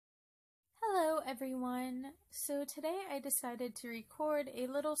Hello everyone! So today I decided to record a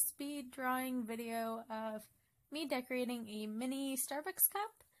little speed drawing video of me decorating a mini Starbucks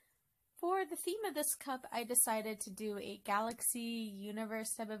cup. For the theme of this cup, I decided to do a galaxy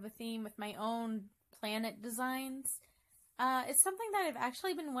universe type of a theme with my own planet designs. It's something that I've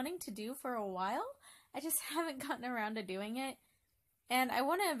actually been wanting to do for a while. I just haven't gotten around to doing it. And I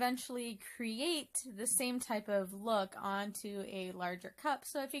want to eventually create the same type of look onto a larger cup,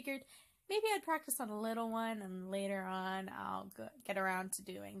 so I figured maybe I'd practice on a little one, and later on I'll get around to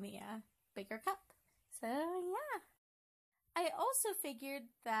doing the bigger cup. So yeah. I also figured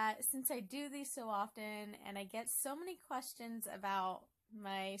that since I do these so often and I get so many questions about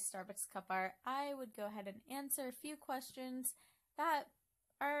my Starbucks cup art, I would go ahead and answer a few questions that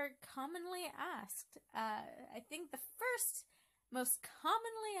are commonly asked. I think the first most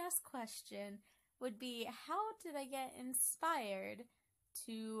commonly asked question would be, how did I get inspired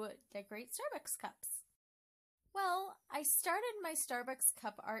to decorate Starbucks cups? Well, I started my Starbucks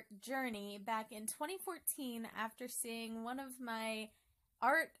cup art journey back in 2014 after seeing one of my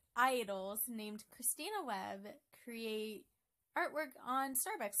art idols named Christina Webb create artwork on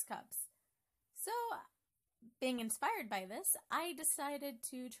Starbucks cups. So, being inspired by this, I decided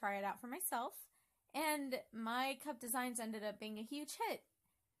to try it out for myself, and my cup designs ended up being a huge hit.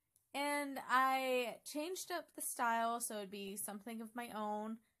 And I changed up the style so it'd be something of my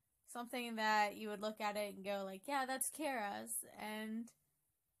own, something that you would look at it and go like, yeah, that's Carrah's, and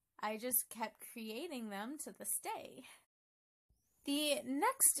I just kept creating them to this day. The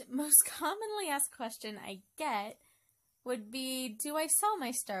next most commonly asked question I get would be, do I sell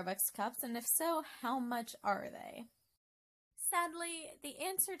my Starbucks cups, and if so, how much are they? Sadly, the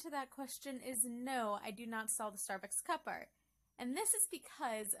answer to that question is no, I do not sell the Starbucks cup art. And this is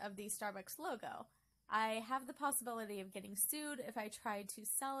because of the Starbucks logo. I have the possibility of getting sued if I try to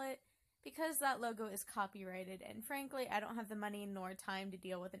sell it because that logo is copyrighted, and frankly, I don't have the money nor time to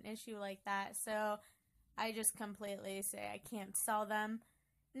deal with an issue like that, so I just completely say I can't sell them.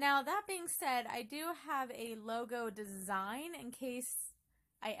 Now, that being said, I do have a logo design in case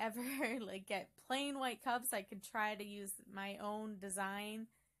I ever get plain white cups. I could try to use my own design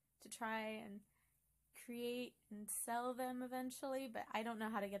to try and create and sell them eventually, but I don't know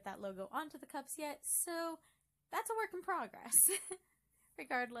how to get that logo onto the cups yet, so that's a work in progress.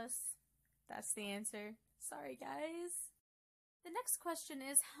 Regardless, that's the answer. Sorry, guys. The next question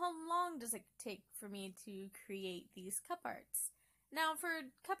is, how long does it take for me to create these cup arts? Now, for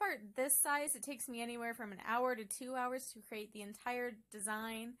cup art this size, it takes me anywhere from an hour to 2 hours to create the entire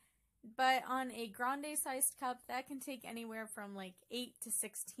design, but on a grande-sized cup, that can take anywhere from like 8 to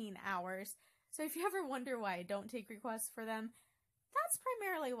 16 hours. So if you ever wonder why I don't take requests for them, that's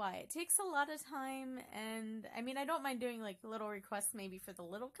primarily why. It takes a lot of time, and I mean, I don't mind doing like little requests maybe for the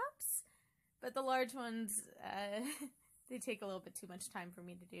little cups, but the large ones, they take a little bit too much time for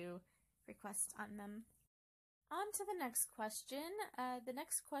me to do requests on them. On to the next question. The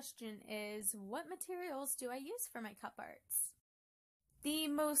next question is, what materials do I use for my cup arts? The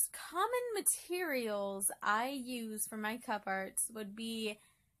most common materials I use for my cup arts would be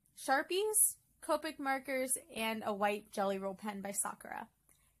Sharpies, Copic Markers, and a white Gellyroll Pen by Carrah.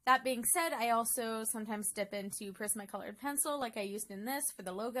 That being said, I also sometimes dip into Prismacolor pencil like I used in this for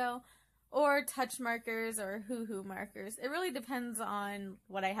the logo, or touch markers or Ohuhu Markers. It really depends on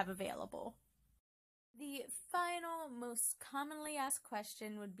what I have available. The final, most commonly asked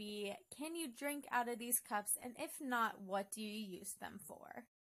question would be, can you drink out of these cups, and if not, what do you use them for?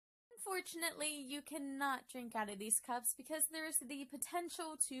 Unfortunately, you cannot drink out of these cups because there's the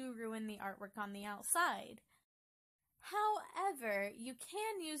potential to ruin the artwork on the outside. However, you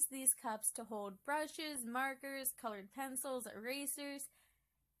can use these cups to hold brushes, markers, colored pencils, erasers,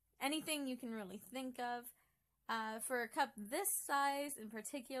 anything you can really think of. For a cup this size in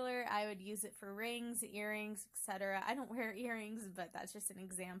particular, I would use it for rings, earrings, etc. I don't wear earrings, but that's just an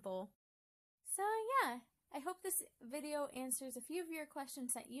example. So yeah, I hope this video answers a few of your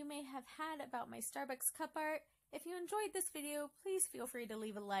questions that you may have had about my Starbucks cup art. If you enjoyed this video, please feel free to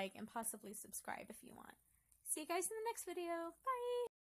leave a like and possibly subscribe if you want. See you guys in the next video. Bye!